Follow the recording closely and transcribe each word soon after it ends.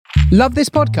Love this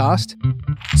podcast?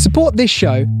 Support this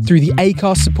show through the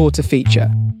Acast supporter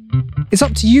feature. It's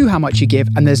up to you how much you give,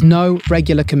 and there's no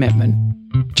regular commitment.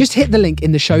 Just hit the link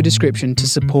in the show description to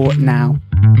support now.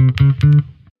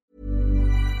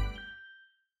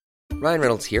 Ryan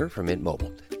Reynolds here from Mint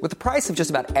Mobile. With the price of just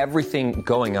about everything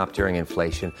going up during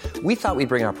inflation, we thought we'd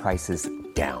bring our prices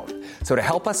down. So to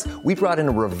help us, we brought in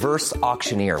a reverse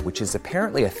auctioneer, which is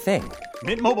apparently a thing.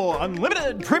 Mint Mobile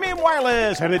Unlimited Premium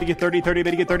Wireless. How to get 30, 30,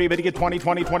 bit to get 30, bit to get 20,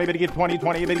 20, 20, bit to get 20,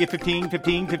 20, bit to get 15,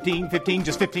 15, 15, 15,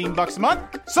 just $15 a month?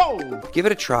 Sold! Give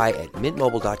it a try at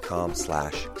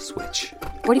mintmobile.com/switch.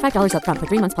 $45 up front for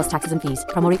 3 months plus taxes and fees.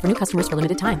 Promo rate for new customers for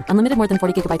limited time. Unlimited more than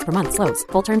 40 gigabytes per month. Slows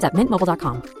full terms at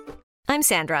mintmobile.com. I'm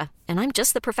Sandra, and I'm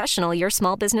just the professional your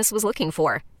small business was looking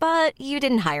for. But you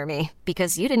didn't hire me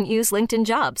because you didn't use LinkedIn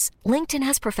Jobs. LinkedIn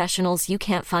has professionals you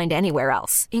can't find anywhere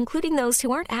else, including those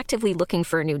who aren't actively looking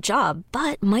for a new job,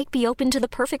 but might be open to the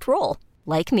perfect role,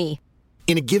 like me.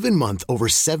 In a given month, over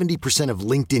 70% of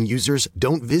LinkedIn users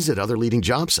don't visit other leading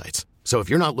job sites. So if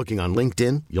you're not looking on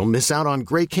LinkedIn, you'll miss out on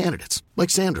great candidates like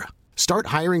Sandra. Start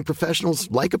hiring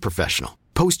professionals like a professional.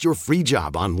 Post your free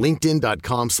job on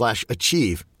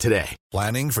linkedin.com/achieve today.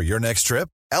 Planning for your next trip?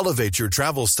 Elevate your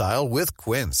travel style with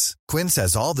Quince. Quince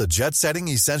has all the jet-setting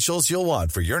essentials you'll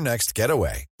want for your next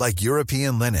getaway, like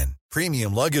European linen,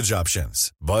 premium luggage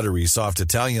options, buttery soft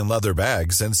Italian leather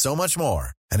bags, and so much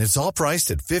more. And it's all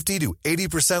priced at 50 to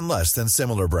 80% less than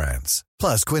similar brands.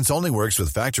 Plus, Quince only works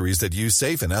with factories that use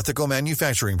safe and ethical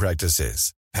manufacturing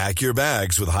practices. Pack your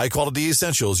bags with high-quality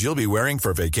essentials you'll be wearing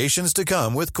for vacations to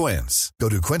come with Quince. Go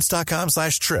to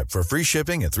quince.com/trip for free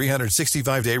shipping and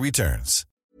 365-day returns.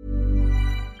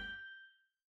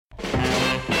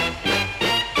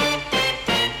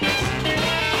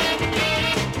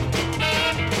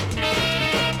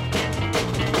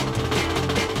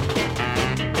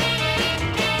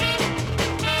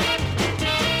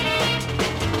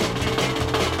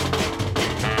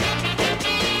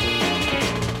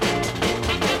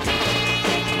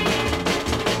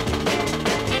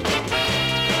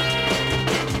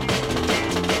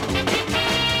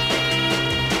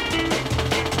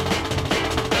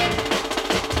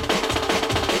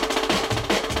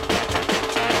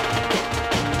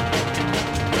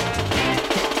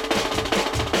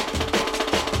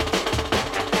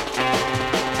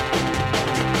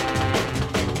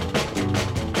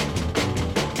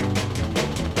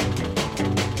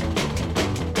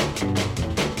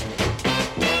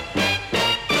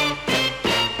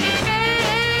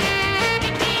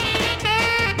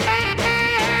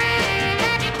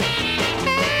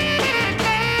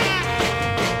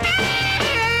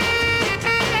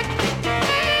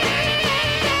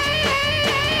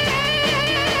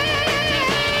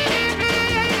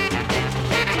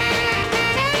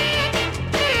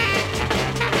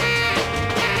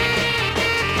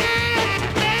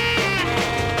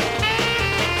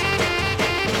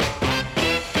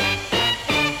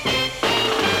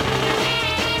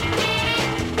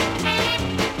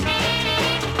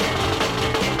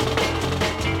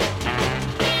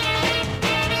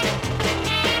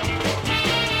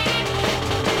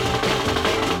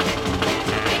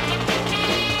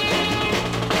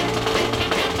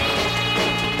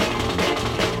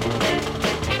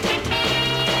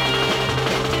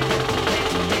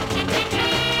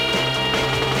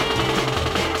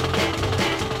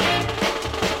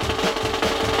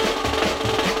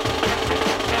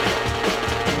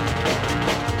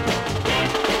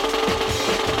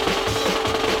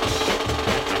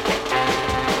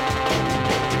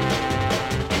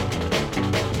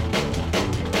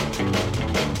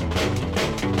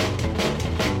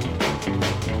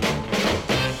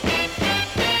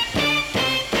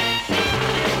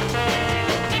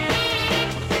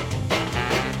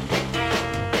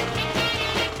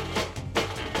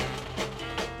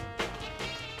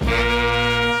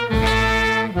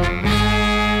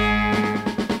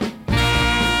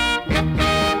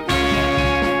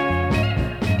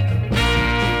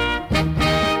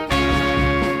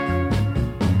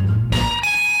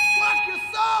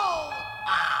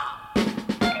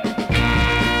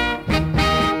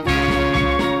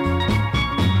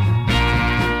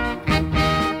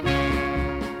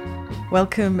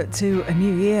 Welcome to a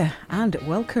new year and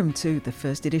welcome to the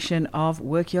first edition of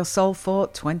Work Your Soul for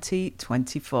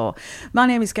 2024. My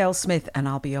name is Gail Smith and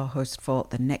I'll be your host for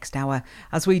the next hour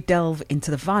as we delve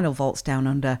into the vinyl vaults down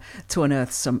under to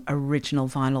unearth some original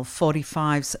vinyl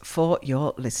 45s for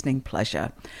your listening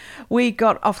pleasure. We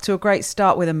got off to a great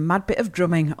start with a mad bit of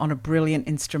drumming on a brilliant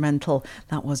instrumental.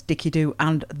 That was Dickie Doo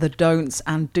and The Don'ts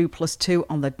and Do Plus 2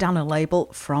 on the Dana label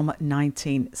from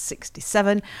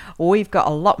 1967. We've got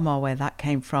a lot more where that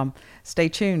came from. Stay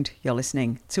tuned. You're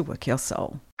listening to Work Your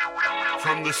Soul.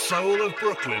 From the soul of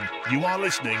Brooklyn, you are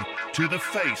listening to The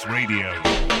Face Radio.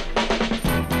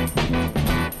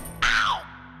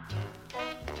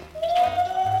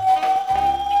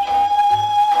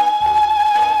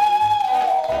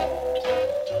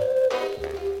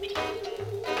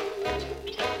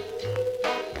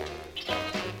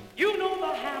 You know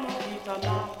the hammer keeps a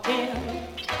locked in.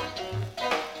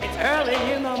 It's early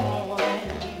in the morning,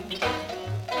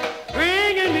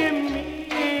 bringing in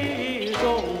me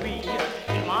so weak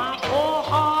in my poor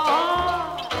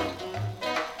heart.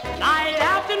 Night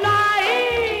after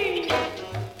night,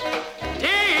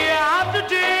 day after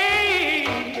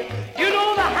day, you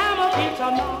know the hammer keeps a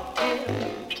knocking.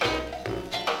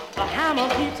 The hammer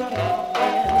keeps a knocking.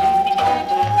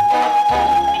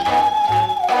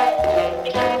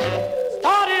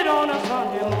 Started on a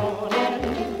Sunday morning,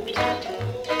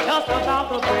 just about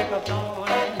the break of dawn.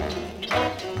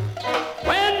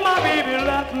 When my baby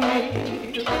left me,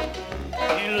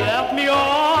 he left me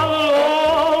all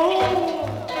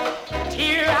alone.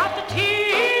 Tear after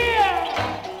tear,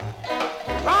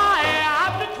 cry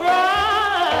after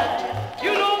cry.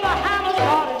 You know the hammer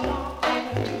started knocking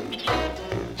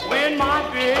when my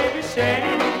baby said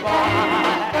goodbye.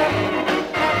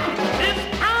 This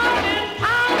pounding,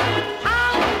 pounding,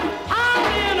 pounding,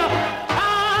 pounding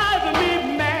drives me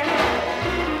mad.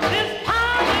 This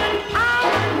pounding,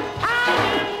 pounding,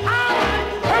 pounding, pounding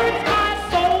hurts my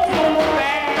soul so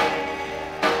bad.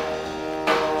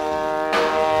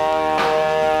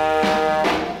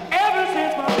 Ever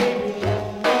since my baby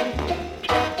left me,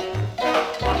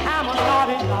 the hammer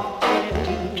started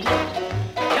knocking,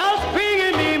 just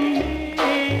bringing me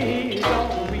so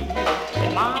weak in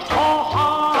my poor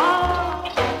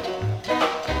heart.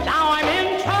 Now I'm in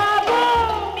trouble,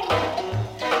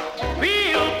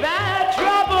 real bad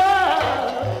trouble,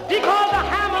 because the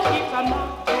hammer keeps on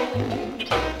knocking.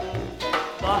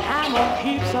 The hammer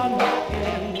keeps on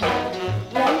knocking.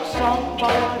 Won't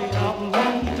somebody help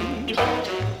me?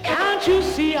 Can't you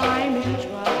see I'm in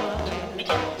trouble?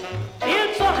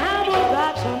 It's a hammer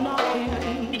that's a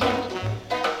knocking,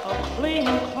 a clean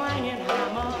clanging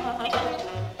hammer.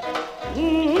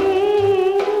 Mm-hmm.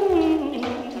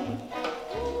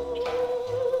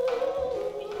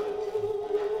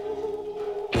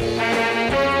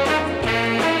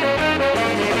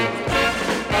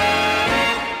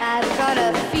 I've got a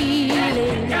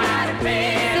feeling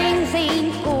things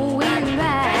ain't going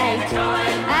right.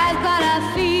 I've got a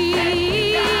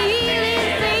feeling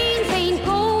things ain't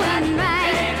going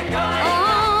right.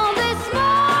 Oh, this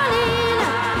morning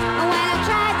when I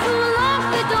tried to lock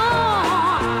the door,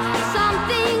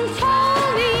 something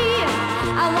told me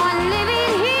I wasn't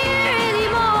living here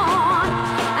anymore.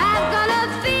 I've got a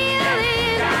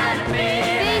feeling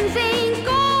things ain't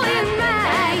going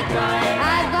right.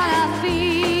 I've got a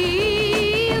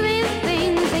feeling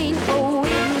things ain't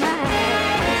going right.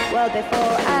 Well,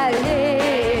 before I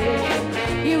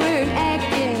left, you weren't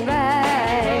acting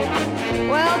right.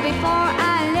 Well, before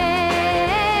I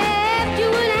left, you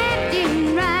weren't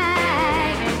acting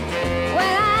right.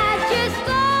 Well, I just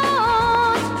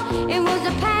thought it was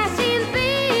a passing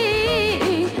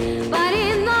thing, but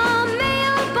in the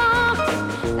mailbox,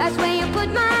 that's where you put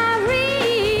my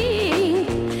ring.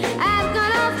 I've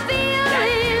got a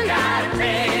feeling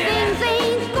things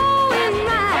ain't going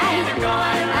right.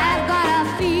 I've got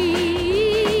a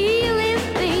feeling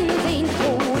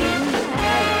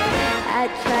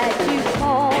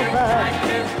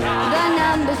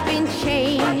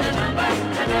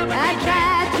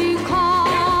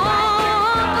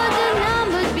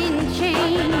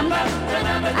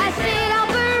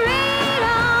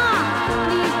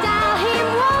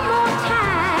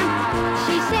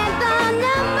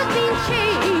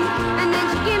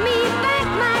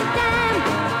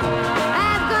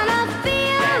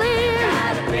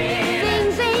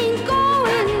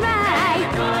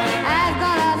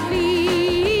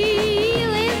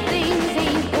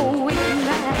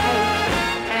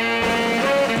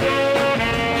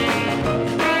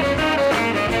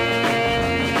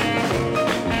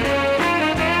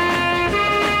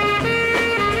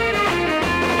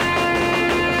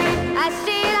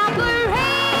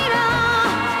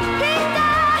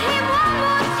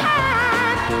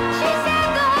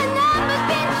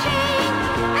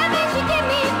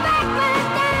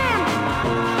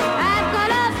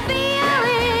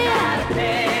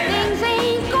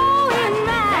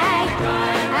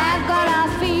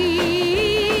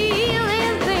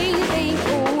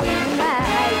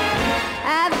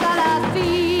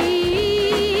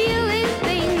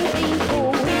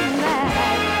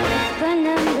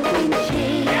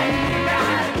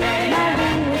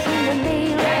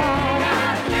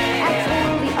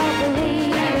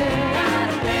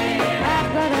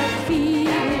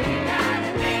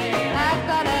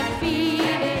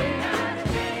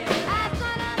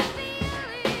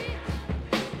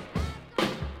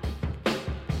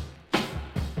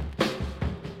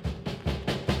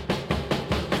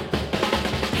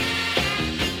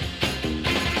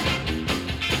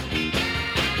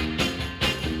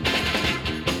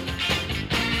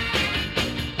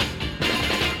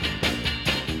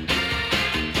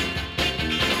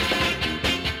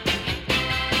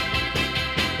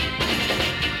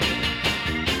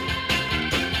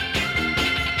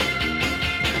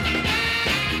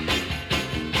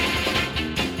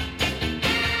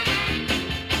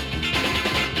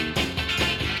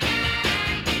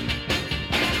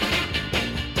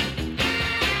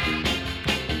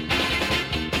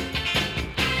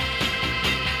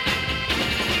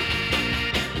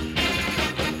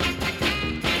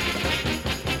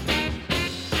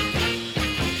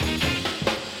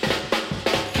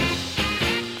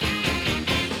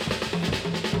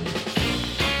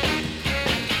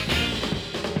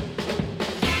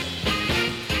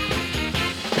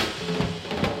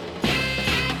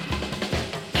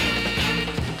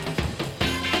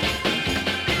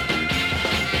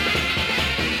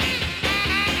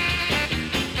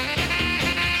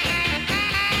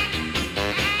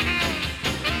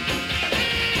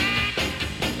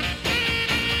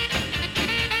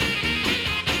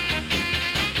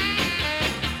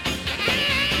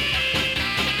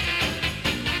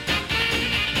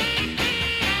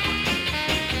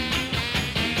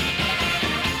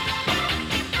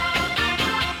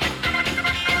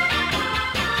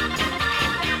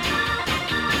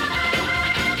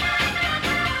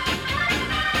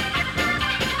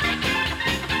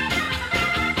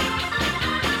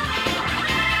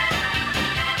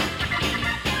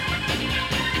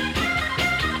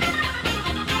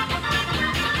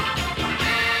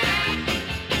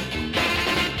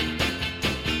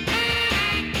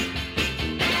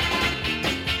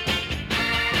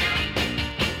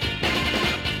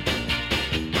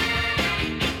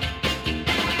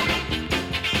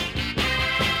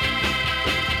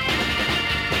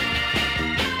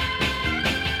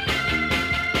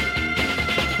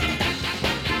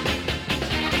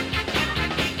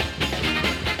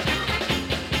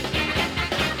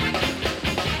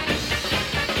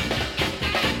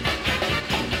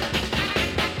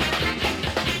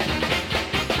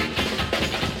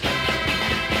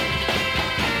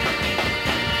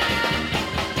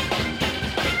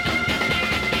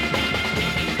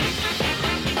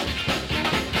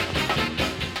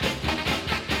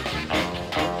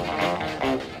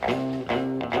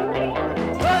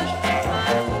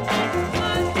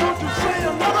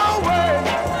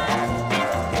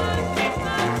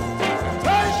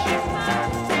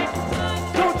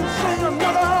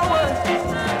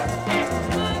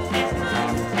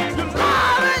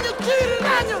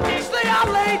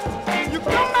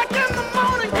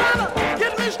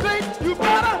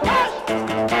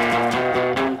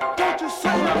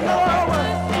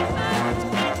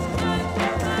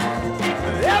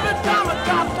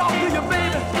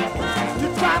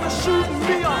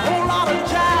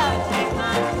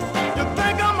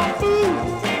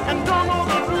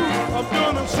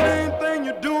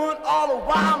a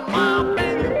while, my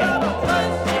baby better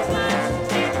wait.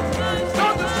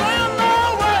 Don't you say no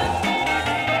way.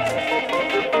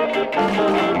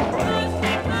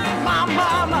 My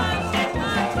mama,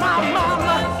 my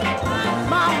mama,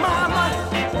 my mama,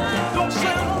 don't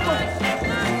say no way.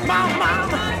 My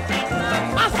mama,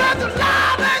 I said you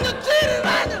lied and you cheated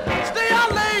and you stay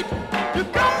out late. You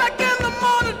come back in the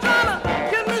morning trying to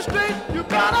get me straight. You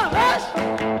gotta hush.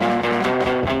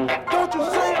 Don't you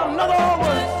say another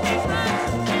word.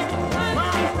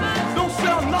 Don't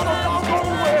say another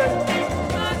doggone word.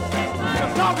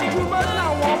 You're talking too much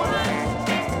now, woman.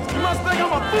 You must think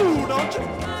I'm a fool, don't you?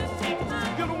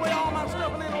 Give away all my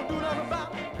stuff and they don't do nothing about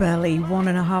it. Barely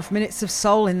 1.5 minutes of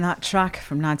soul in that track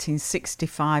from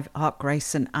 1965, Art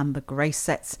Grayson and the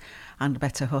Gracettes, and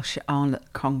Better Hush on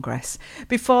Congress.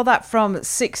 Before that, from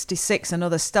 66,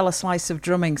 another stellar slice of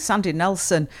drumming, Sandy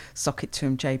Nelson, Sock It To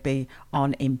Him JB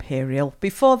on Imperial.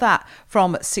 Before that,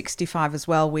 from 65 as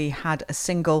well, we had a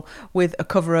single with a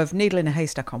cover of Needle in a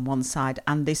Haystack on one side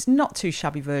and this not too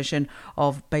shabby version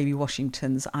of Baby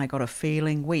Washington's I Got a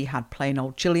Feeling. We had plain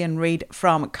old Gillian Reid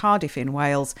from Cardiff in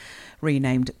Wales,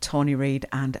 renamed Tawny Reid,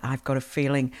 and I've Got a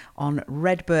Feeling on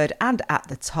Redbird. And at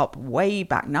the top, way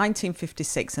back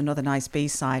 1956, another nice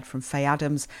B-side from Faye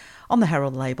Adams on the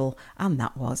Herald label, and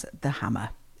that was The Hammer.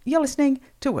 You're listening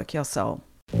to Work Your Soul.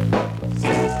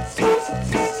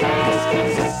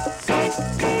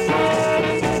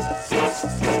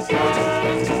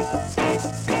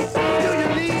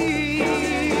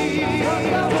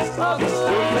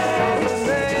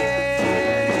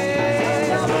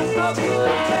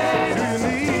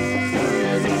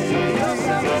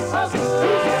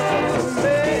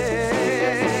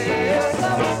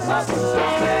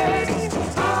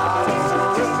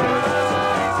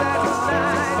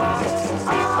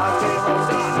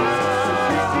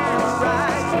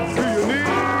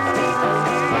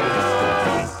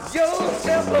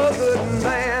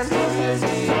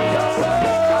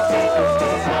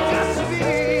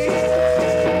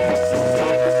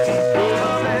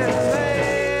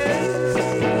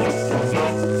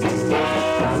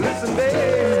 Listen,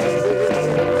 baby.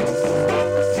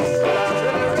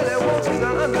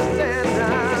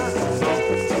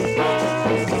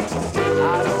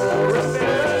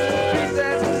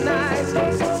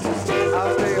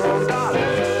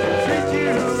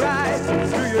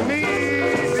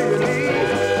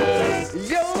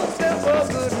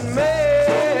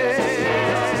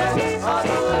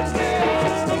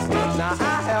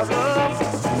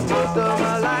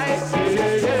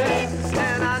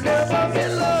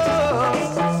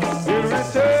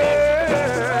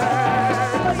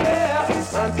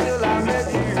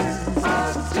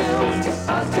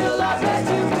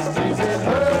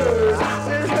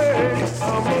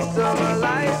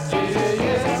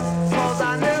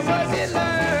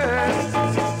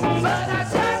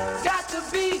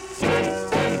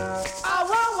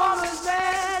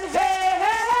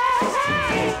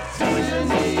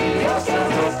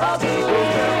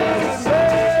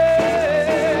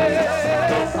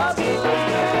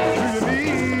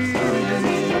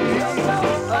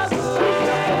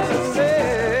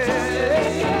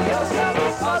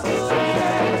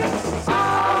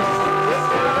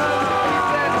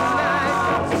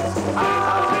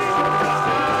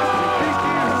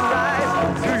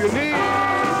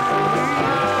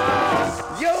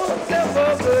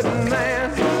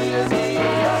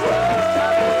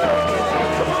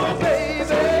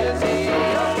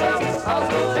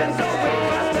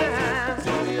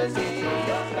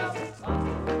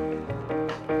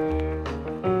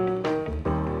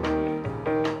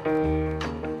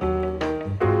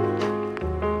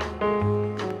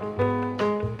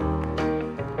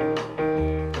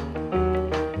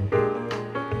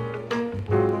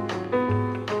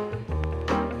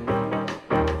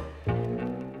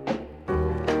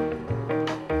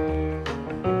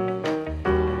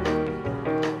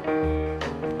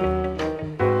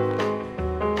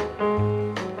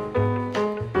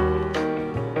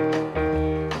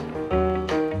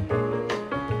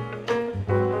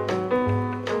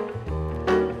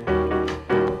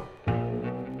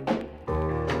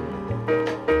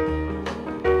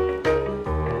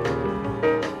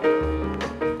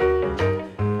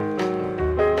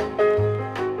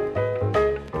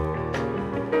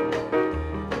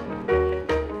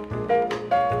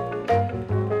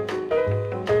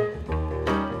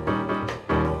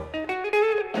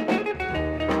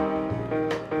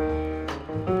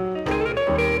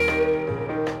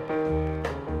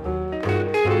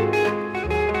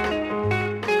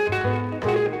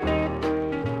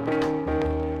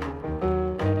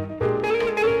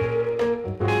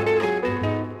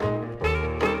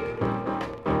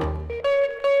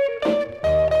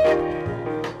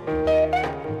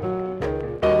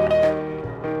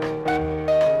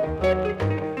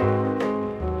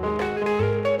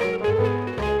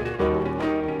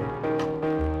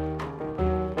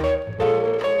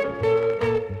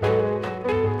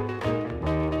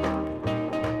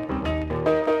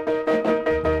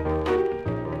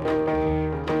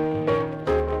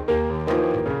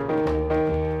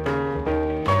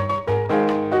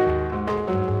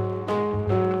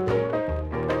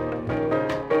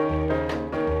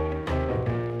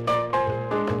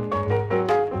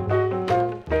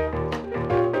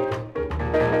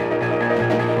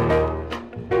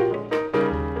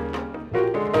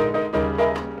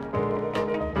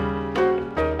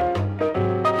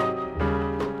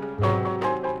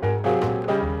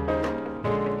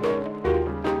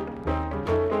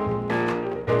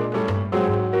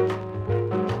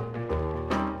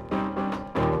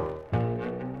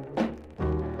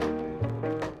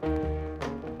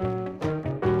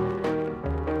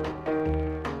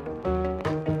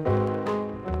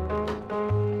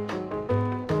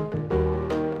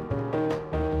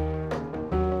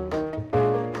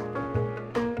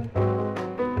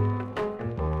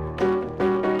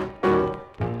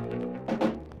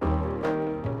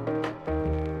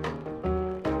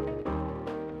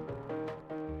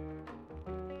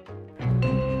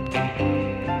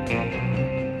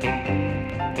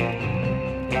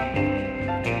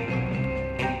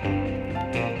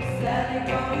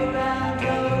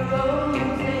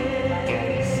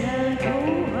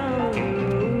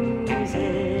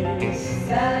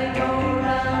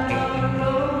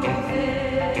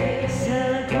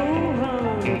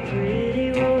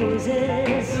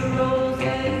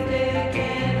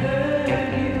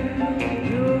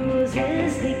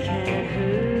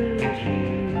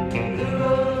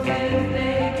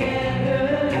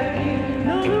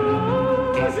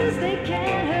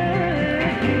 can't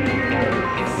hurt you.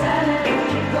 Sally, don't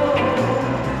you go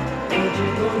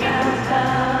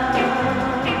downtown.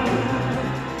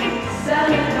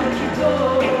 Sally, don't you go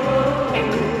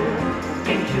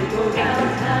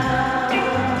downtown.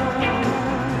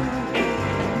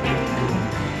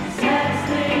 Saddest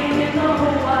thing in the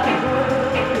whole wide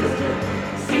world is to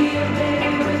see a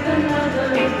baby with another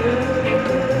girl.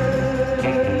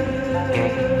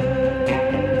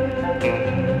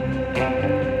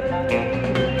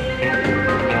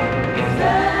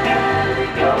 Sally,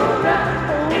 go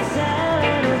round, oh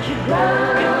Sally, don't you go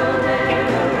round and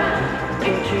around,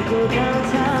 don't you go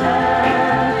downtown.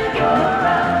 Sally, go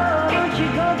round, don't you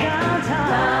go downtown.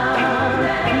 Round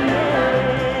and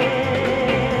yeah.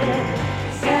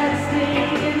 Saddest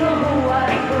thing in the whole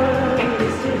wide world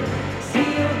is to see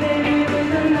your baby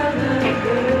with another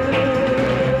girl.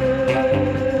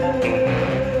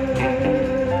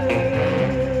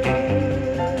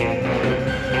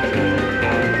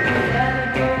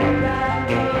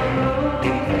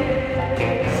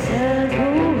 Sally, go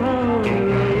round the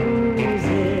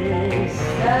roses.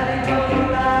 Sally, go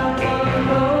round the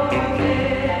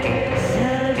roses.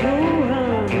 Sally, go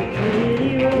round the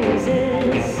pretty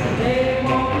roses. They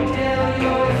won't tell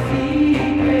your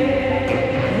secrets.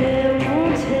 They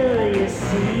won't tell your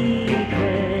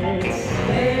secrets.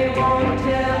 They won't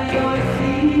tell your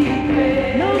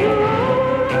secrets. No, the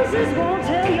roses won't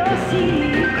tell your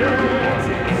secrets.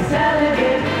 Sally,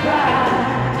 baby, cry.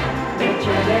 Let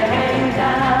your hair hang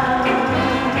down.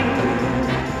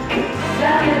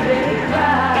 Sally, baby,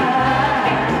 cry.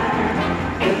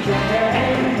 Let your hair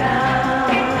hang down.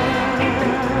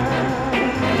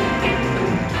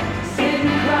 Sit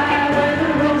and cry where the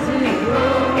roses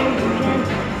grow. You can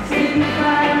sit and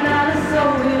cry, not a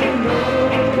soul will know.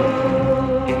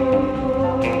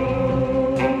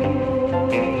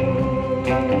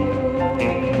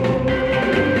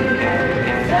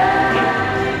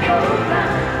 Sally, go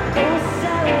round, oh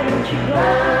Sally, don't you go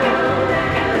round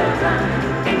and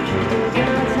around, don't you go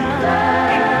downtown.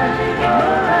 Sally, go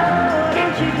round,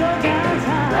 don't you go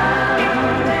downtown.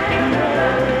 Round and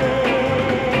around.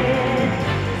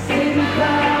 Sit and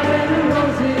cry where the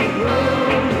roses grow.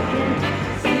 You can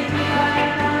sit and cry,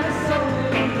 not a soul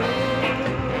will know.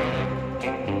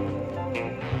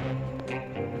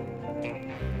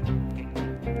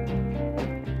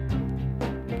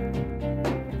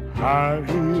 High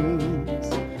heels,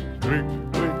 click,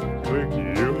 click,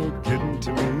 click, you're getting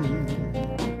to me.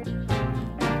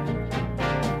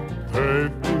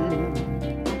 Perfume,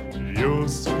 your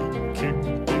sweet kick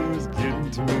is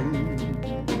getting to me.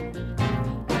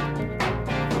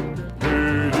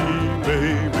 Dirty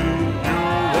baby,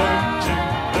 you're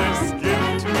watching this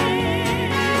getting to me.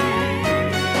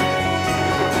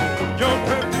 Your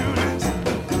perfume is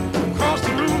across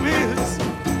the room is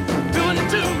doing it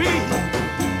to me.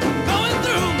 Going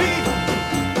through me,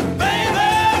 baby,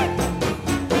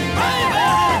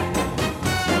 baby.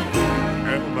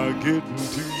 Am I getting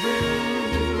to you?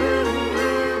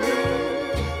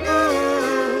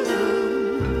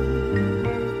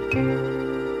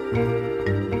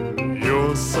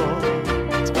 Your soft,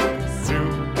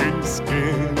 silky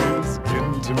skin is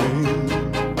getting to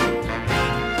me.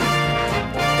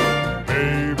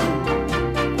 Baby,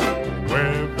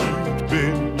 where have you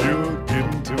been? You're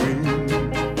getting to me.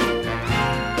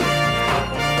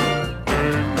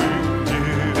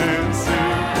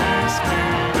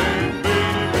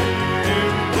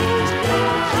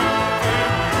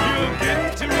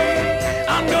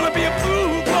 I'm gonna be a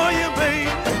fool for you, babe.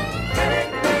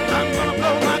 I'm gonna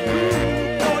blow my cool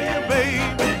for you,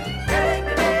 babe.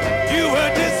 You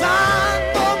were designed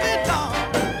for me, dog.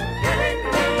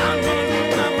 I'm gonna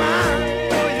lose my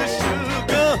mind for you,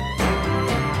 sugar.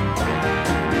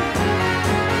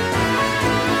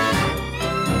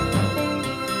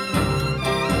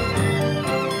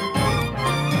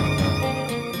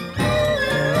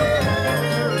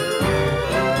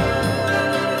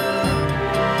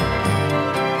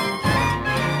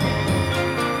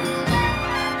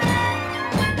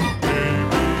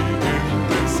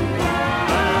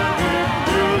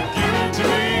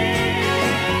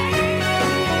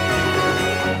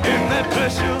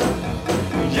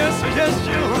 Yes, yes,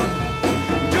 you're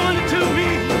doing it to me,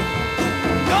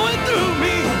 going through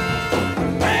me,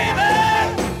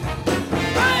 baby,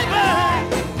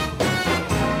 baby.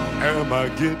 Am I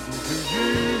getting to you?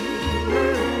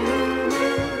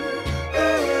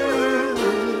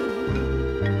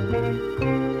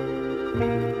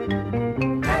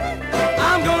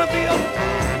 I'm gonna be a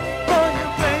for you,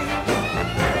 baby.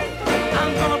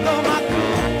 I'm gonna blow my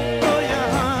cool for you,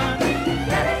 honey.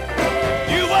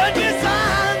 You were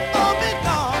designed for me,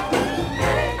 dog.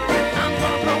 I'm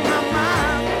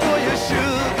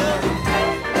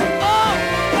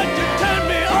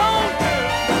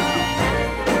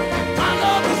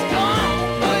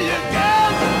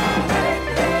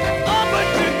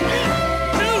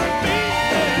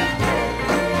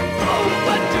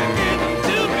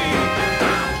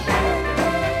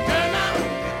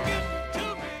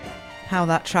How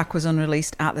that track was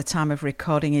unreleased at the time of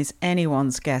recording is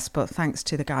anyone's guess, but thanks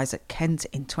to the guys at Kent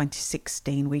in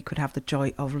 2016, we could have the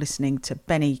joy of listening to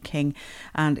Benny King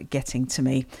and Getting to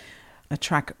Me, a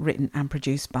track written and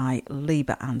produced by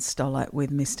Lieber and Stoller with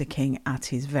Mr. King at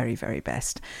his very, very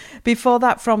best. Before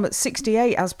that, from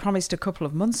 68, as promised a couple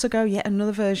of months ago, yet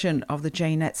another version of the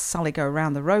Janettes' Sally Go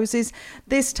Round the Roses,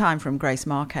 this time from Grace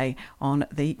Marquez on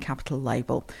the Capitol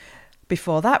label.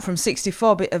 Before that, from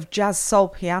 64, a bit of jazz soul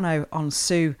piano on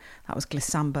Sue. That was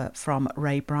Glissamba from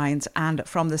Ray Bryant. And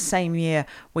from the same year,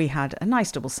 we had a nice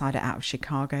double-sider out of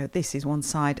Chicago. This is one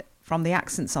side from the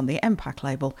Accents on the Empac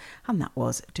label, and that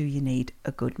was Do You Need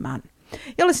a Good Man?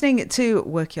 You're listening to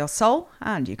Work Your Soul,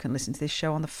 and you can listen to this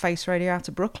show on the Face Radio out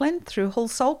of Brooklyn through Hull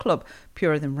Soul Club,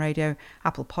 Pure Rhythm Radio,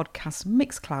 Apple Podcasts,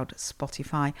 Mixcloud,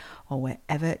 Spotify, or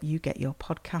wherever you get your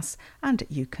podcasts, and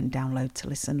you can download to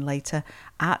listen later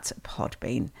at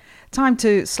Podbean. Time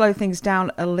to slow things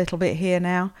down a little bit here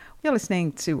now. You're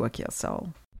listening to Work Your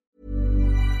Soul.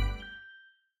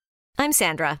 I'm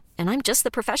Sandra, and I'm just the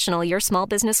professional your small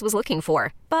business was looking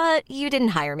for. But you didn't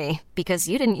hire me because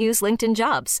you didn't use LinkedIn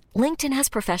Jobs. LinkedIn has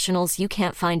professionals you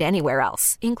can't find anywhere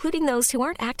else, including those who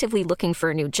aren't actively looking for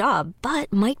a new job,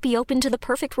 but might be open to the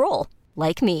perfect role,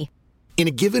 like me. In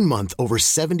a given month, over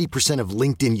 70% of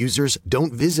LinkedIn users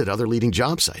don't visit other leading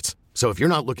job sites. So if you're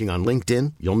not looking on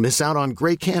LinkedIn, you'll miss out on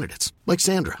great candidates like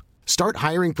Sandra. Start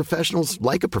hiring professionals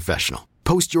like a professional.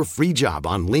 Post your free job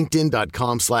on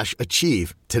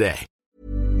linkedin.com/achieve today.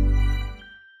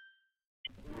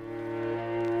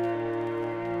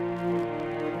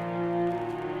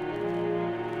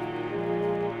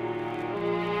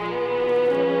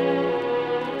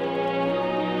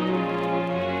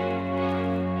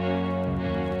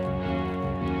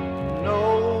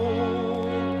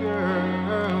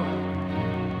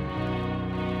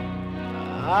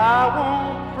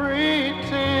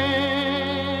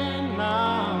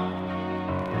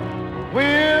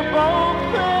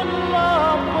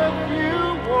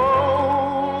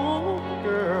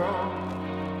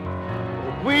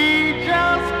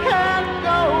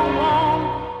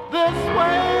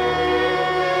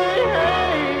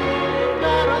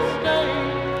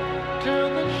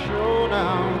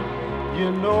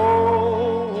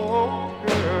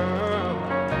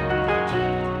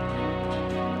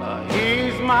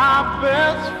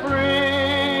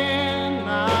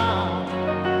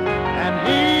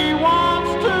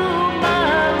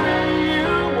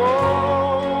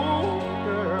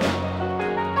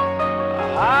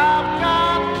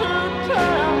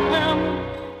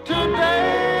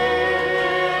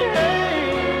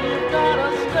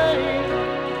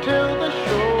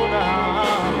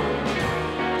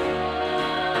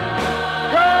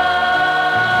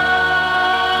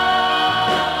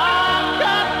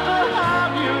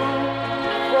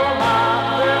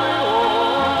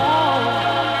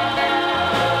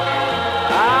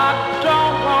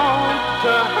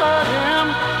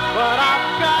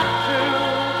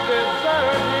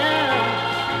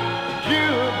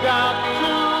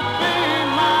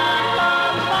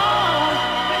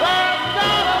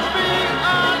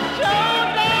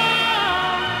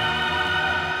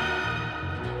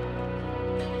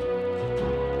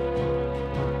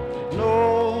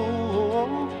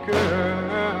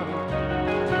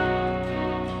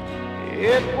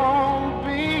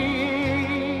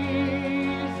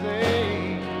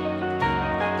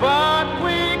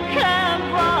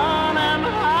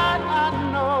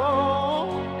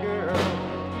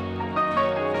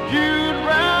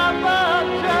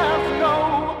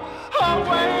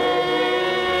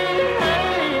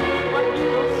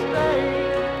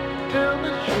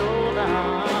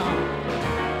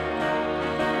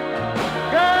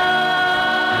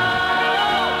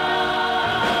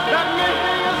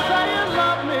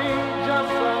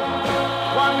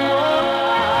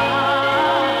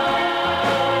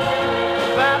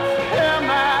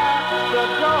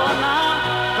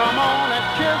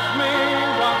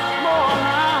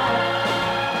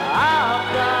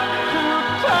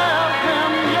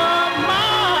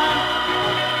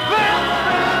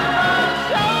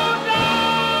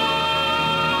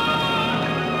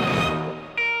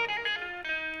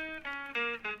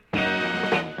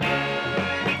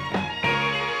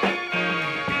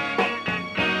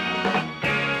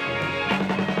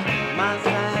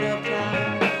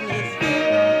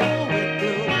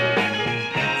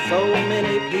 So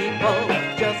many people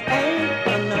just ain't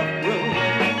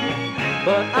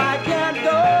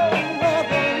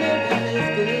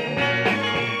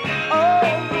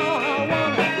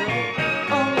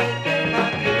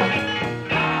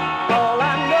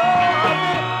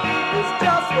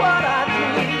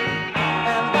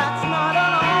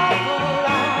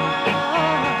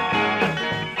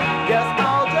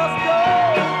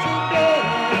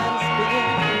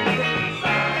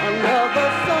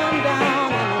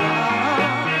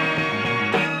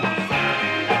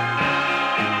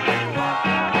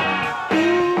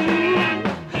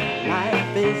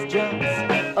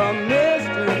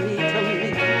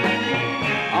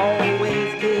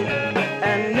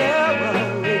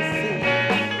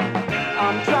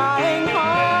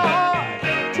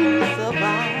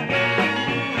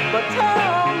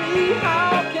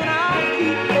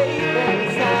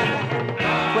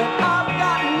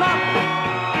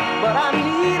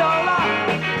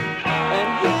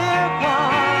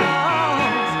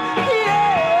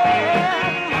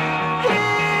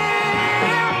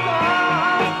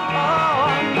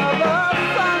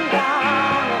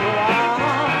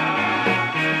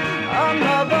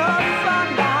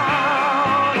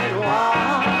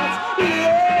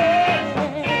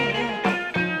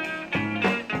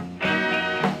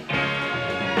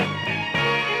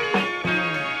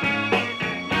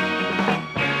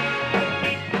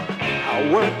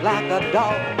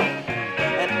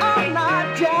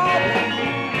jogging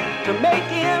to make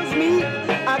ends meet.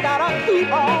 I gotta keep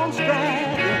on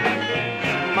striving.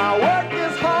 My work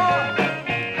is hard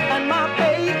and my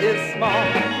pay is small,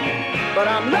 but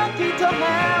I'm lucky to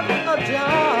have a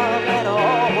job at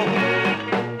all.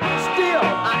 Still,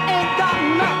 I ain't got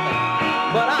nothing,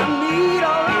 but I need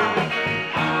a lot.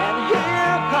 And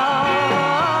here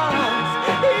comes,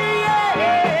 yeah,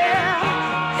 here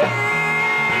comes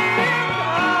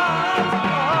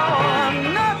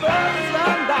another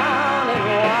sundown in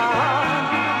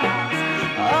Watts,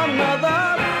 another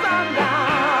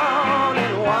sundown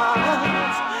in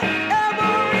Watts.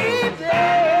 Every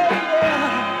day,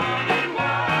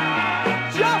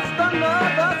 just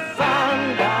another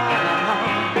sundown.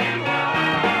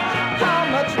 How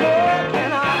much more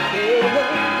can I give?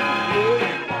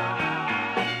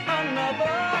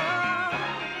 Another.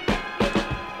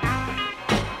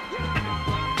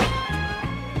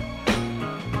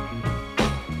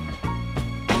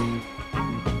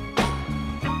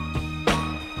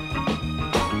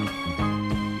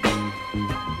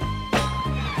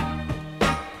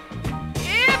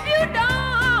 If you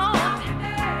don't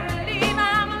believe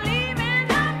I'm leaving,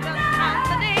 the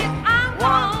days I'm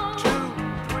gone. 1, 2,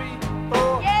 3,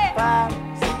 4, 5,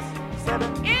 6,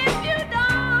 7. If you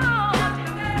don't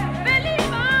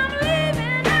believe I'm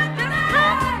leaving, the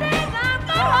days I'm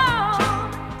gone.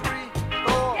 2, 3,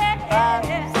 4, 5,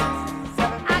 6,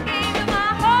 7. I gave you my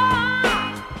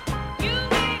heart, you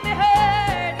made me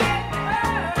hurt.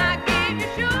 I gave you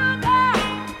sugar,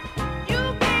 you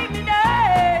gave me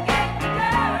dirt.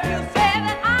 You said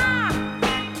that I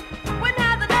wouldn't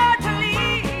have the nerve to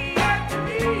leave,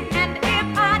 and if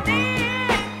I did,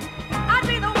 I'd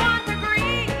be the one to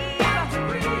grieve.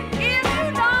 If you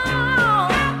don't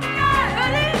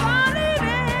believe I'm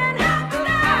leaving, the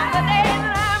days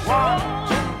that I'm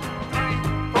gone.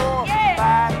 4,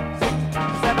 5, 6,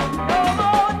 7. No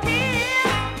more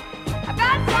tears. I've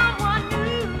got someone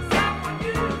new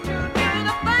to do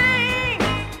the things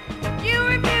you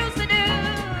refuse to do.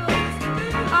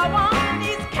 I want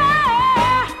these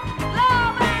care,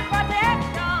 love and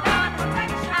protection.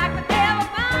 I could never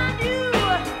find you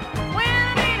when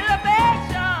I needed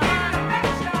affection.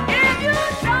 If you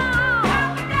don't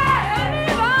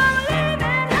believe I'm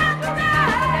leaving, the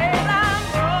days I'm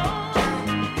gone.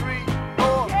 3,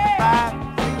 4, 5,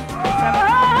 6, 7.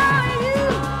 You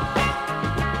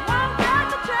won't get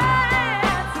the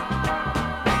chance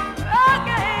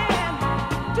again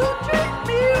to treat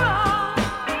me wrong.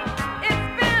 It's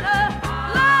been a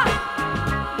long,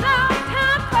 long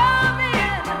time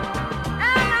coming,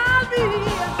 and I'll be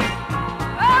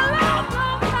a long,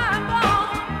 long time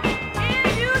gone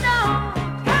if you don't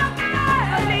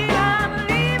believe I'm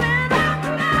leaving.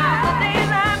 The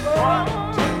days I'm gone.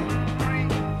 3,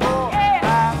 4,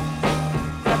 5,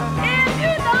 7. If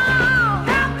you don't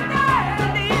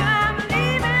believe I'm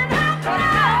leaving, the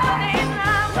days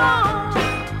I'm gone.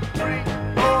 3,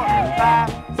 4, 5,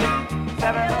 6,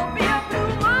 7. It'll be a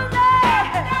blue Monday,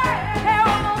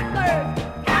 terrible Thursday,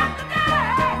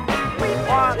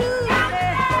 weeping Tuesday,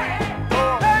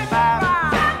 4, 5,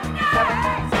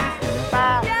 7, 6,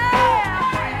 5.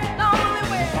 Yeah, lonely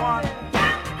way. 1,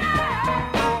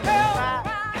 4, 5.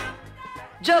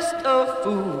 Just a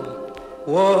fool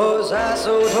was I,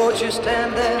 so don't you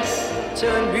stand there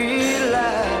telling me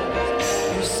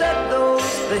lies. You said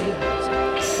those things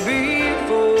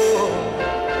before.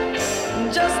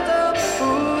 Just a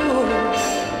fool,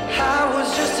 I was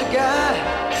just a guy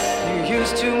you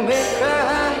used to make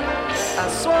cry. I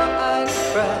swore I'd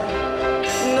cry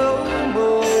no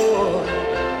more.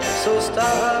 So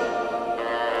stop.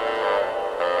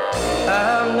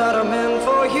 I'm not a man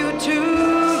for you to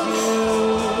use.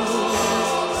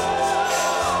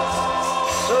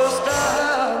 So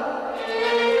stop.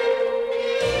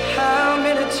 How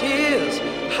many tears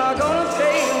are gonna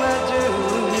pay my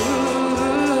dues?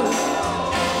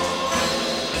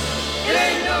 It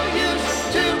ain't no use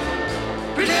to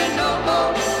pretend no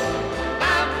more.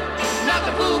 I'm not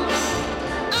the fool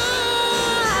I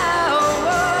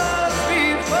was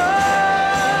before.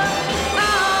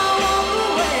 I'll walk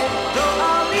away, though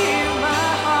I'll leave my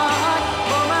heart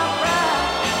for my pride.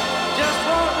 Just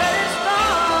won't let it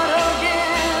start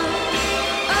again.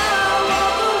 I'll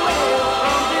walk away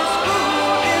from this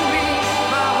fool in me.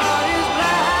 My heart is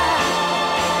blind,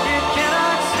 it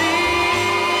cannot see.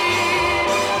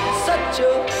 Such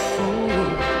a fool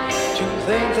to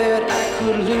think that I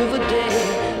could live a day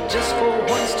just for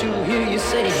once to hear you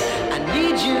say I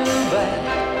need you by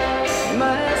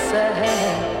my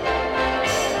side.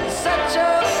 Such a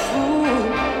fool,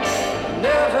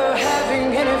 never having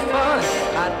any fun.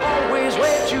 I'd always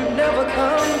wait, you'd never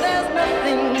come. There's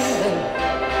nothing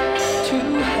left to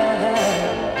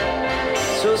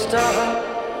stop.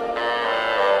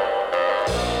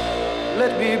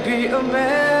 Let me be a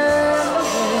man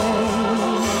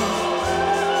again.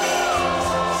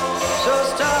 So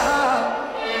stop.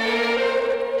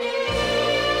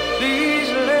 Please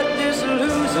let this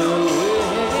loser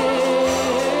win.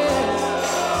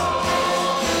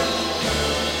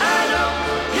 I know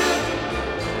you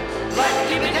like to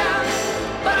keep me down,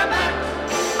 but I'm back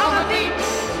on my feet,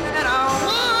 and I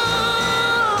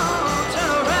won't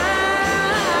turn around.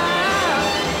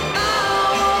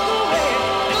 I'll walk away,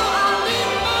 no, I'll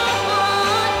leave my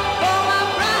heart for my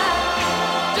pride.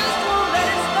 Just won't let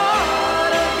it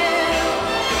start again.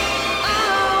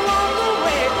 I'll walk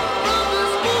away from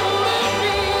this foolish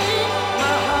dream.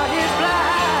 My heart is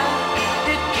blind,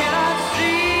 it cannot see.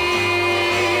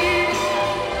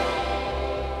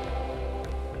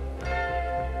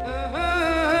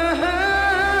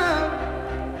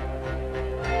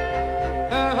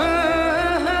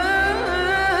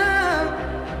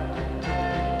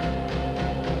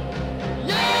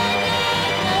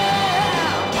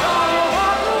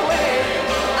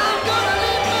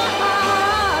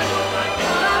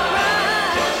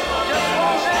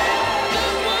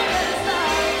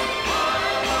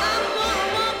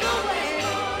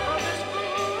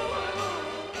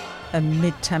 A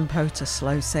mid-tempo to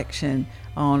slow section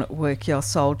on Work Your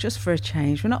Soul, just for a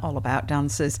change. We're not all about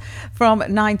dancers. From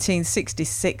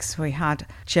 1966, we had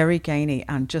Jerry Gainey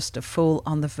and Just a Fool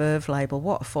on the Verve label.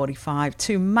 What a 45.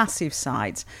 Two massive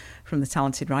sides from the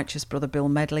talented Righteous Brother Bill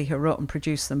Medley, who wrote and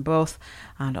produced them both.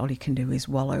 And all you can do is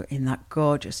wallow in that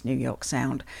gorgeous New York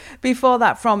sound. Before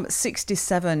that, from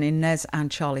 67, Inez and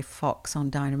Charlie Fox on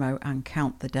Dynamo and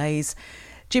Count the Days.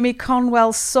 Jimmy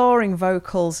Conwell's soaring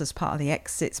vocals as part of the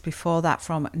Exits. Before that,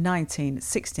 from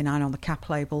 1969 on the Cap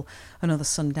label, Another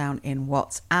Sundown in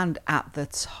Watts. And at the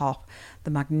top, the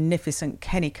magnificent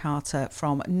Kenny Carter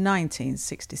from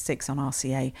 1966 on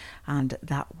RCA, and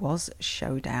that was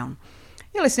Showdown.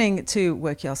 You're listening to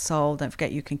Work Your Soul. Don't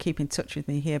forget you can keep in touch with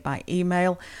me here by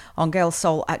email on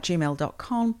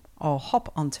gailsoul@gmail.com or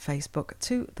hop onto Facebook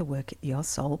to the Work Your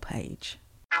Soul page.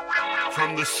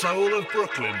 From the soul of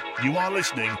Brooklyn, you are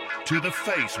listening to The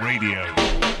Face Radio.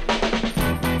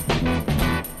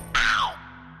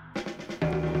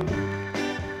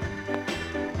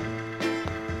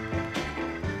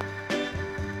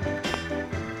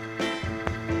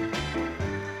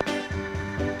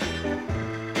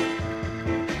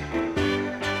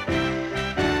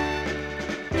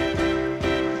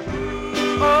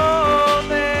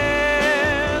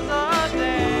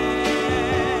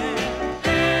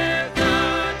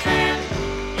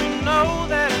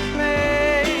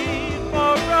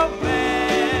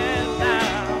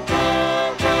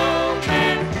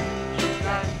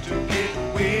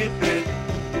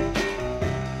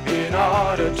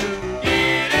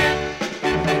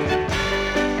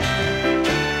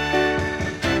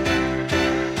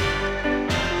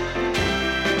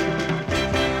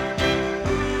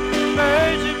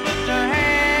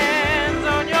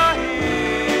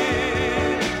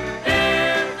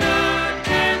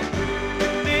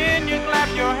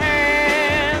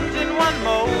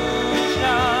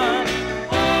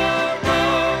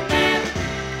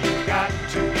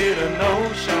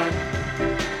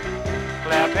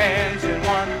 Clap hands in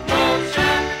one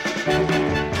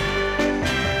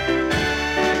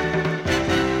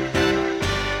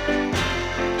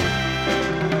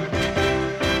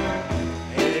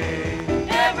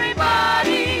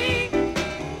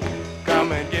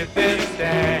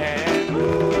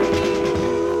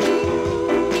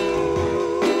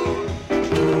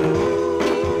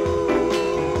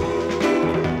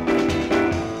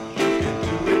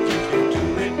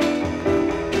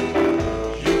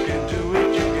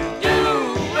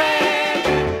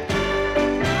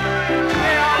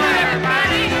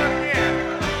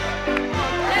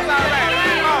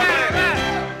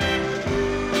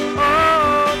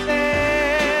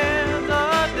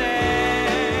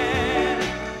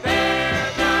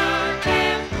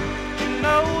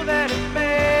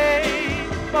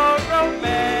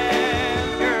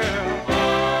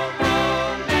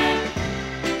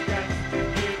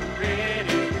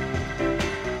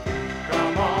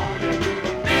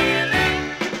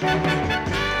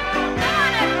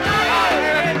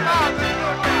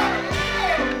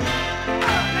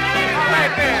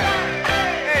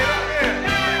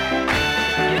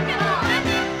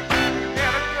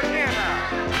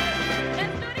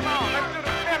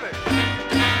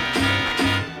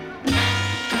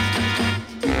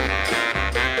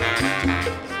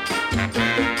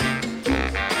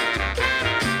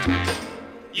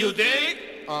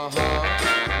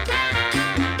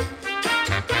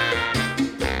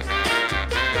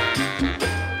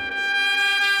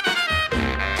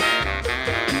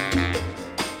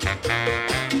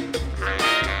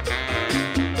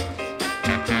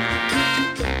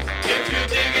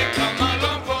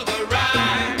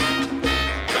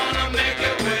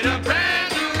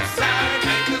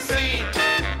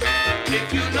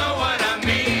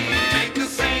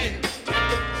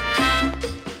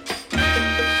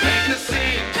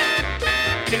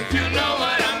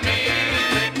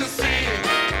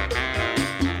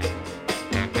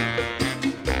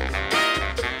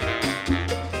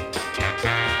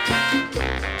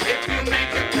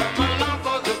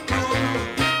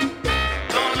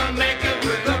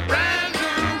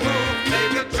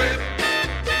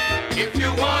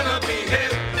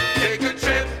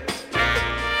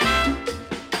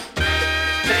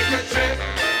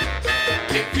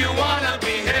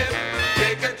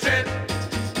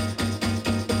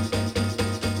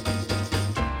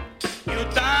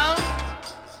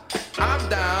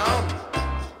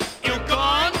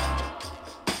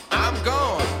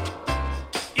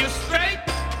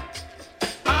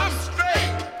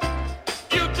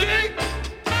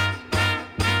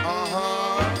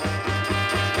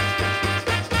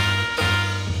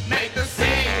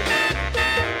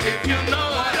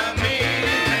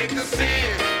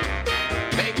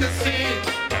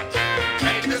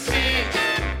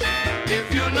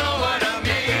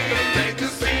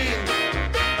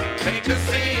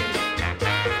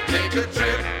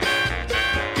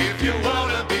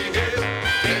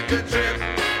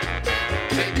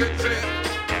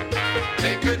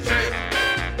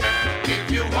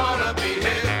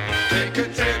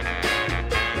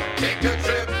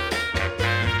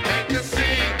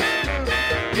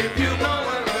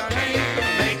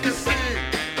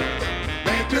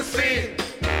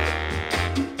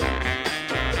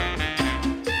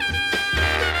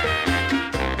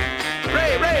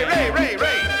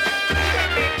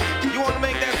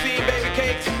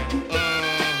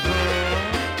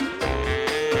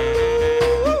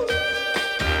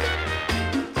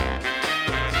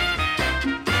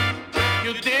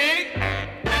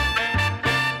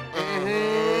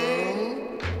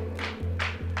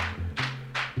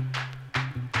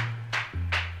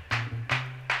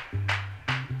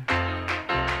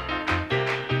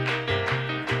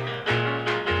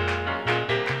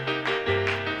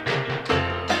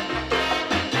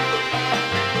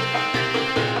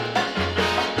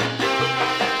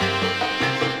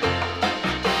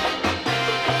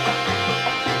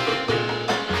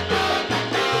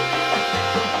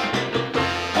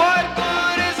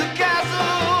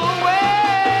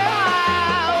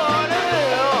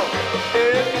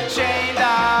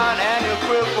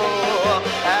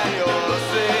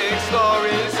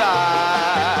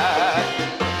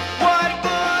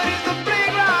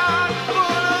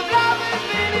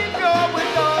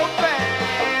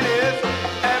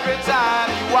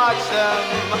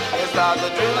starts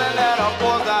a drizzling and it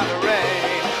pours down the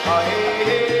rain. Oh, hey,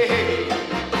 hey, hey.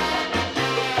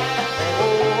 Oh,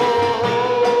 oh, oh,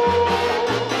 oh.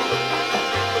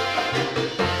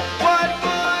 What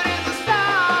good is the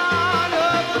sound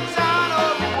of a town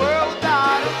of the world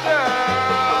without a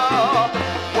girl?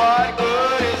 What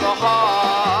good is a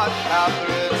heart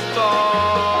after it's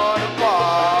torn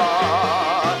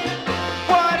apart?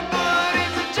 What good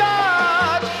is a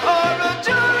judge or a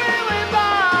jury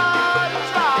without a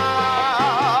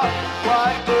trial?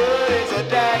 What good is a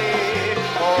daddy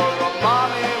or a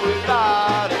mommy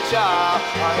without a child?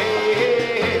 Oh, hey, hey,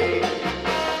 hey.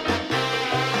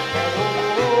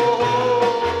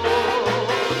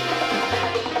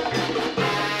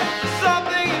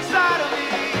 Something inside of me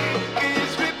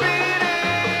is repeating.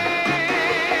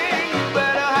 You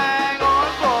better hang on,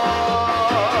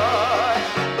 boy.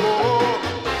 Oh,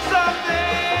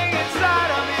 something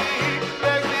inside of me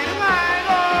begs me to hang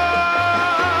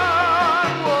on.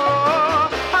 Oh,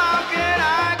 how can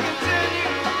I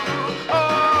continue?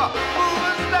 Oh, move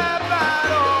a step at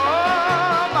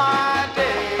all. My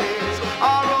days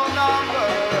are all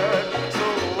numbered, so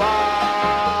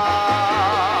I'll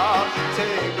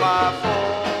take my fall.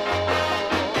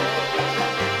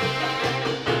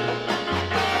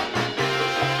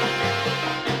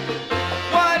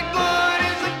 What good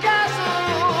is a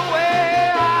castle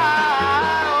way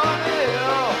high on the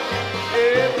hill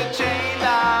if you chain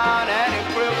down and you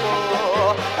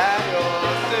cripple and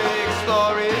you're 6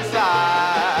 stories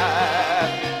high?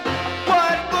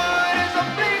 What good is a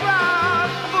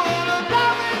playground full of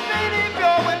diamonds beneath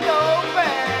your window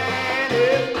pane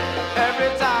if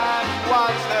every time you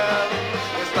watch them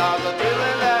it starts a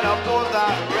drizzling and it pours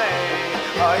down the rain?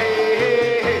 Oh, hey,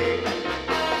 hey, hey.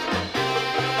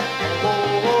 Oh,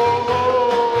 oh, oh.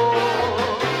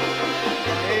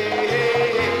 Hey, hey,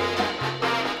 hey.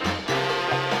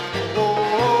 Oh,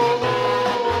 oh,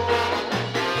 oh.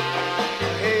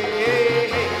 Hey, hey,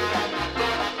 hey.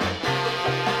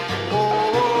 Oh,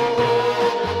 oh,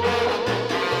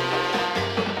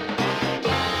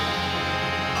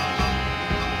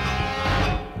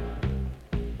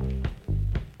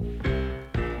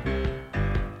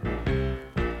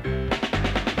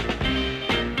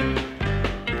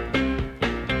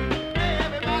 Hey,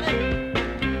 everybody.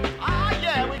 Ah,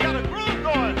 yeah, we got a groove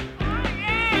going.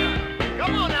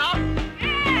 Come on now.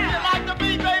 You like the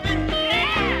beat, baby?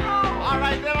 All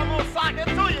right, then I'm gonna sock it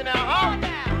to you now, huh?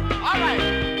 All right.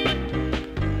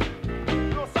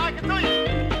 Gonna sock it to you.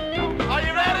 Are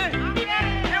you ready?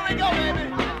 Here we go, baby.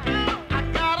 I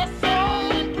got a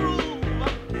soul groove,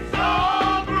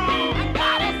 soul groove. I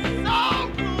got a soul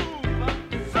groove,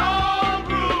 soul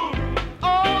groove. Oh,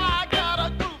 I got a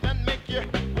groove that make you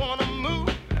wanna move,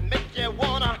 and make you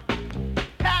wanna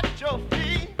pat your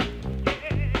feet.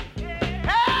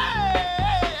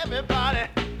 Hey, everybody,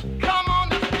 come on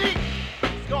this beat.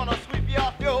 It's gonna sweep you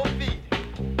off your feet.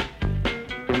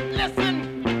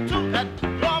 Listen to that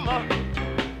drummer.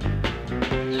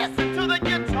 Listen to the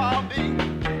guitar beat.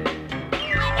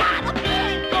 We got a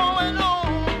thing going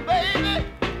on, baby.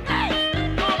 Hey,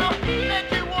 it's gonna make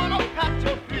you wanna pat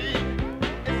your feet.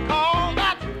 It's called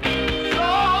that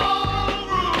soul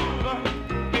groove.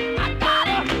 I got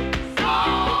a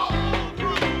soul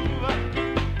groove.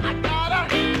 I got a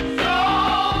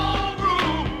soul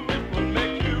groove. It will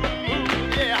make you move,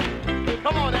 yeah.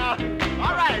 Come on now.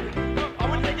 All right. Are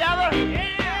we together?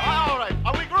 Yeah. All right.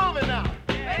 Are we grooving now?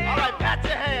 All right. Pat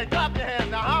your hands. Clap your hands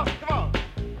now, huh? Come on.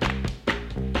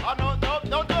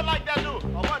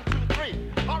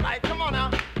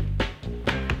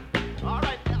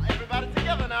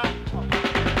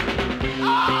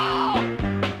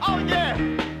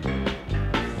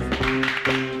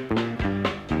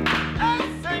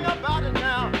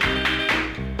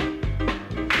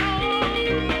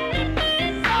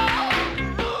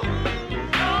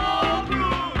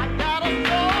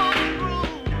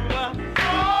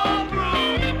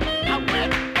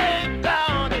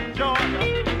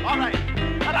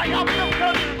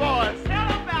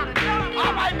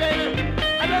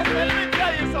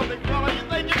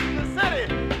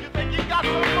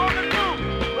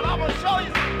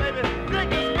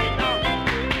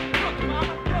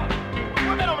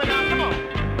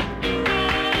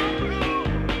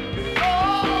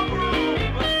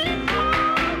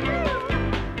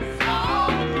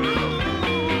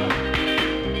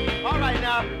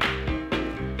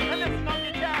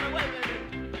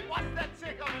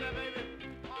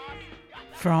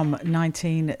 From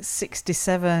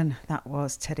 1967, that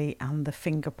was Teddy and the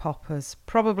Finger Poppers,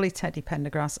 probably Teddy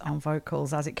Pendergrass on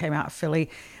vocals as it came out of Philly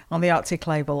on the Arctic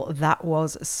label. That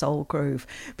was Soul Groove.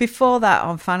 Before that,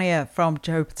 on Fania from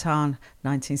Joe Patan,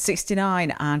 1969,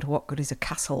 and What Good Is a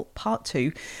Castle Part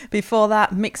 2. Before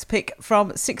that, Mix Pick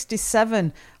from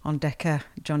 67 on Decca,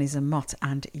 Johnny Zamott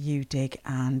and You Dig.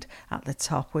 And at the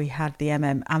top we had the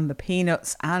MM and the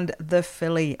Peanuts and the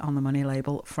Philly on the Money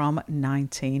label from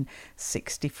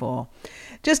 1964.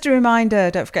 Just a reminder,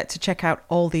 don't forget to check out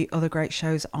all the other great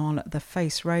shows on The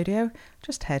Face Radio.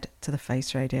 Just head to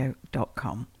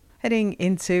thefaceradio.com. Heading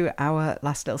into our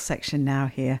last little section now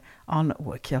here on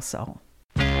Work Your Soul.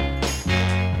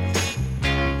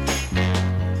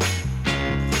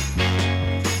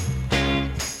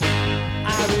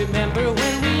 Remember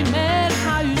when we met,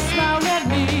 how you smiled at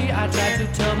me. I tried to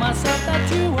tell myself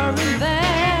that you weren't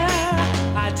there.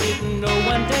 I didn't know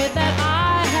one day that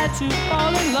I had to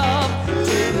fall in love.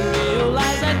 Didn't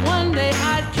realize that one day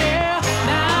I'd care.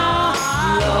 Now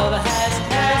love has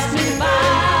passed me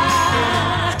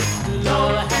by.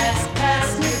 Love has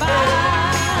passed me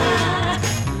by.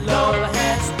 Love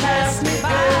has passed me by.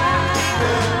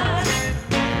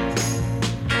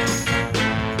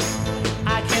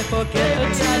 I can't forget the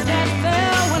tears that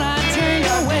fell when I turned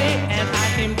away, and I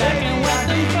came back and wiped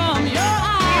them from your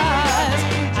eyes.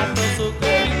 I felt so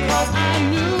good because I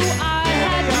knew I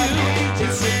had you.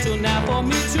 It took till now for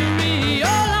me to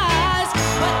realize,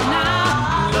 but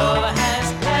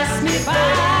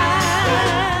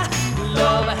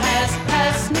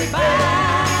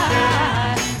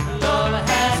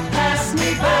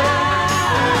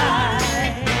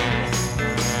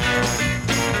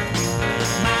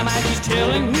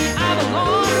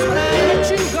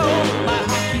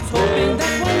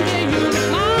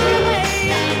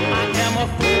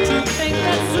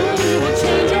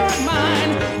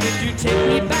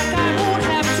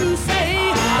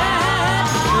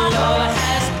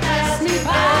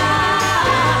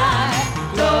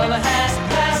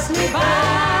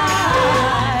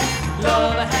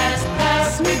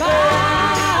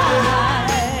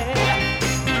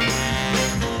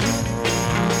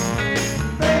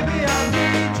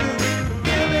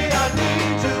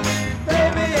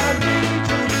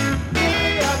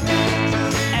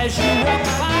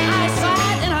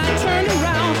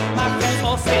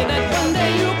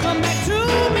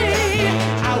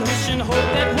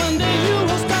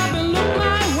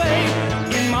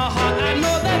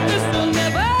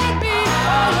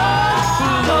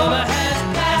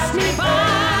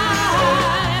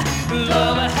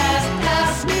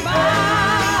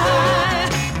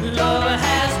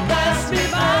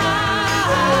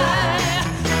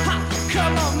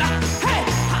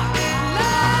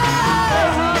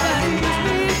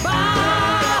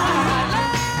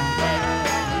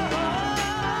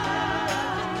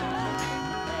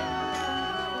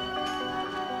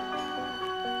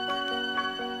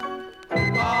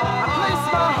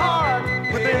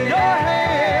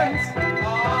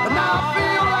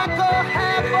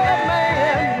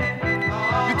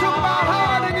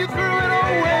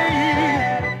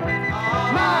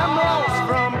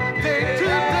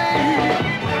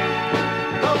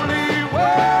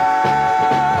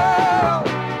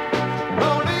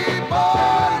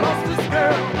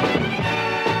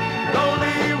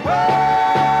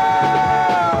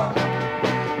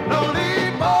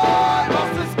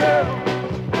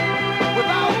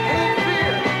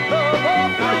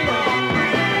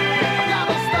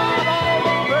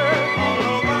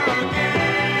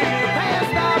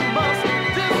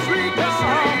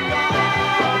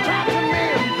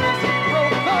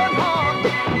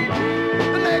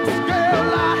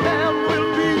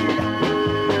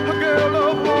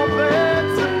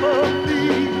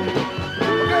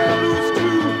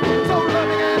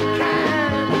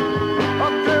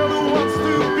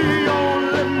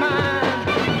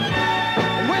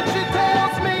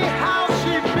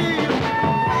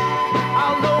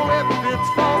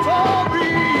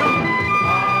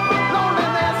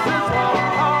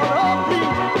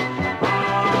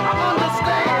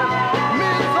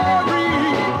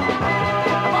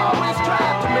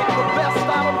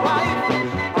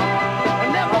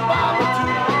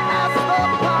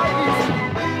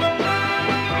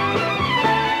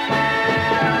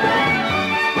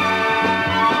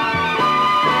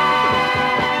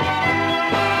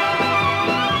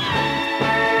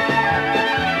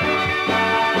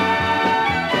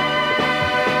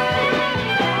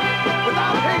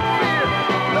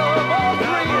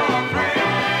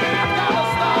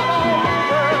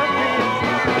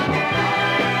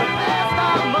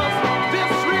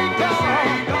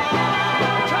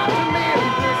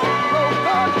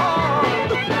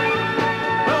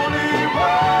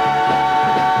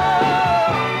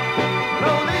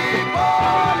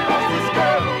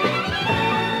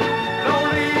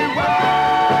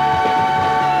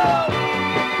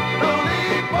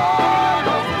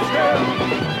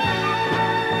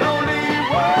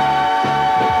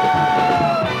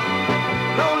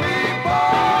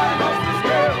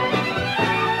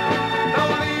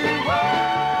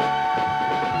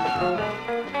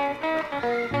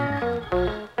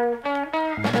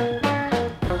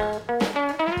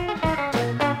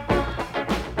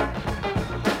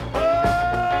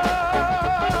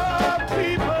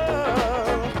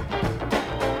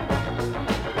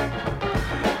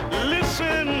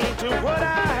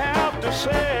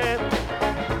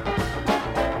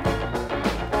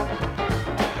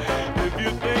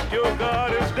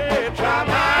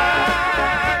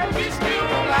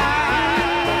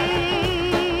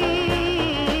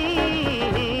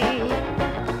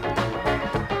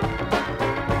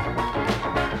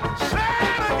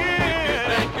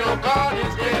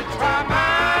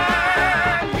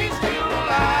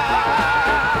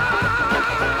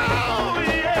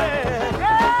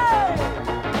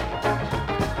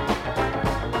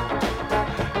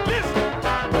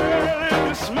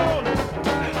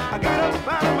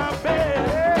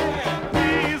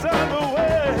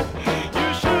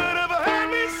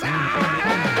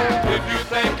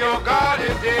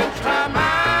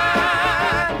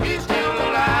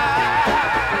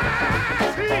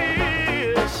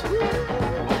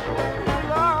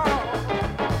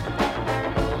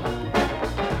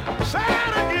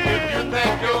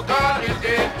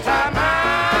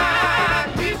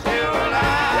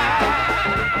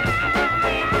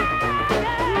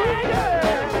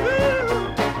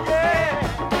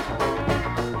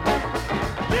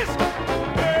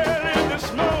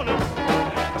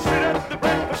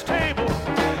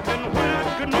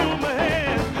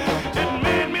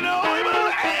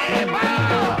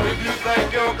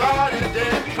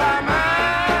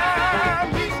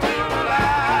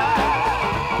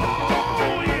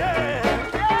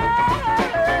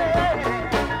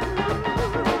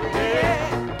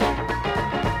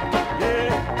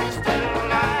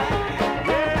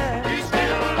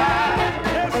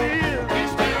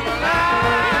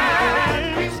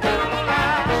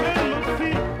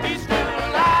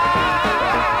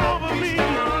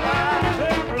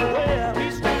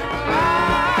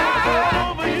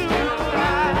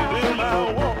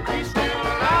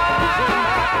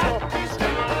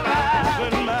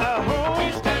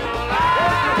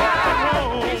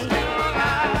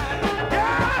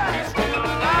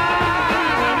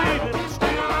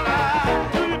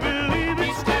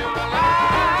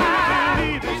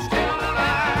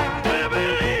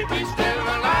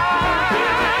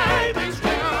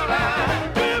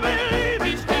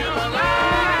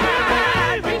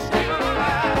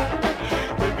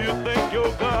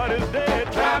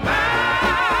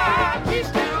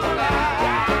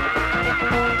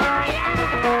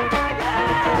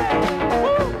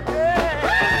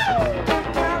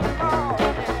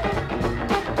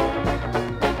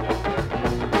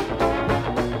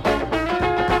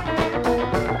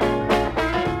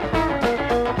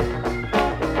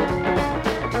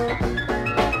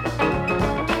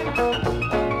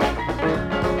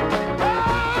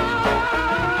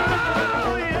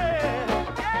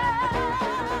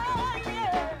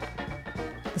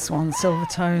Swan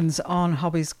Silvertones on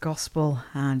Hobby's Gospel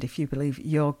and If You Believe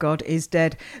Your God Is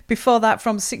Dead. Before that,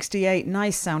 from 68,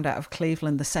 nice sound out of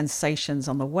Cleveland, The Sensations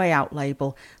on the Way Out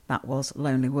label. That was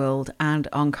Lonely World. And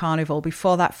on Carnival,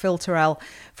 before that, Phil Terrell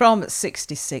from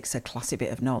 66, a classy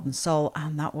bit of Northern Soul,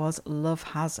 and that was Love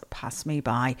Has Passed Me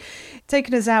By.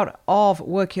 Taking us out of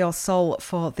Work Your Soul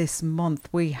for this month,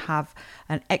 we have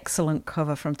an excellent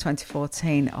cover from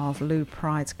 2014 of Lou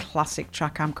Pride's classic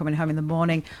track I'm Coming Home in the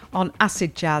Morning on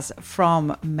acid jazz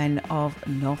from Men of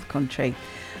North Country.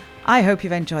 I hope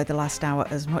you've enjoyed the last hour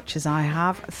as much as I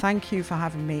have. Thank you for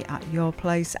having me at your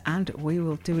place, and we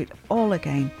will do it all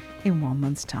again in 1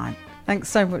 month's time. Thanks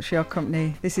so much for your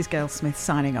company. This is Gail Smith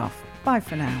signing off. Bye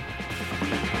for now.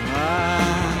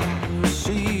 I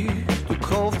received a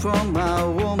call from my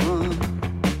woman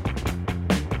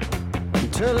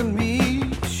telling me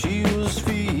she was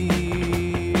feeling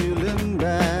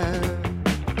bad.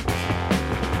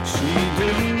 She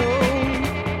didn't know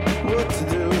what to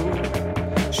do.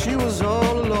 She was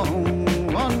all alone,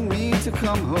 wanting me to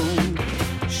come home.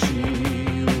 She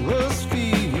was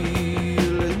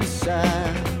feeling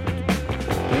sad.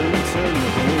 And tell me,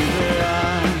 baby,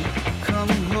 I'm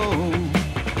coming home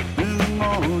in the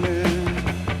morning.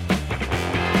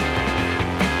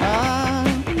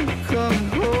 I'm coming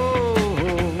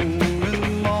home in the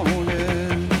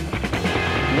morning.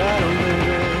 Right on,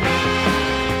 baby.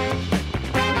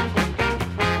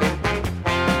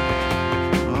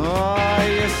 Oh,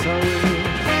 yes, I will.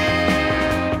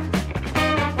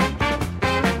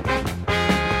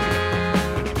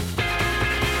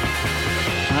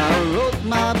 I wrote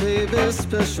my baby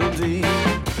special deed,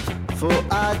 for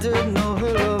I didn't know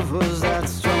her love was that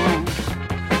strong.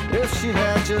 If she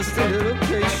had just a little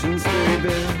patience,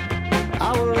 baby,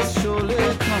 I was surely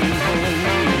coming home.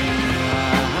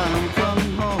 I'm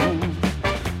coming home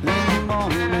in the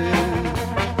morning.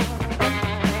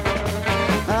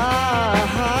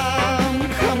 I'm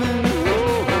coming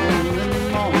home in the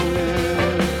morning.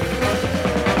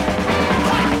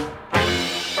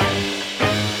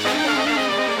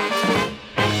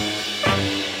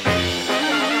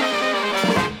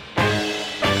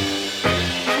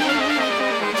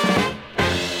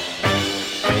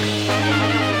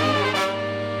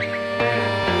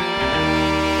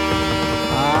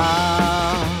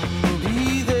 I'll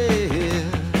be there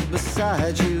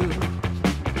beside you,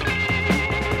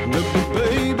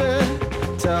 baby,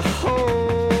 to hold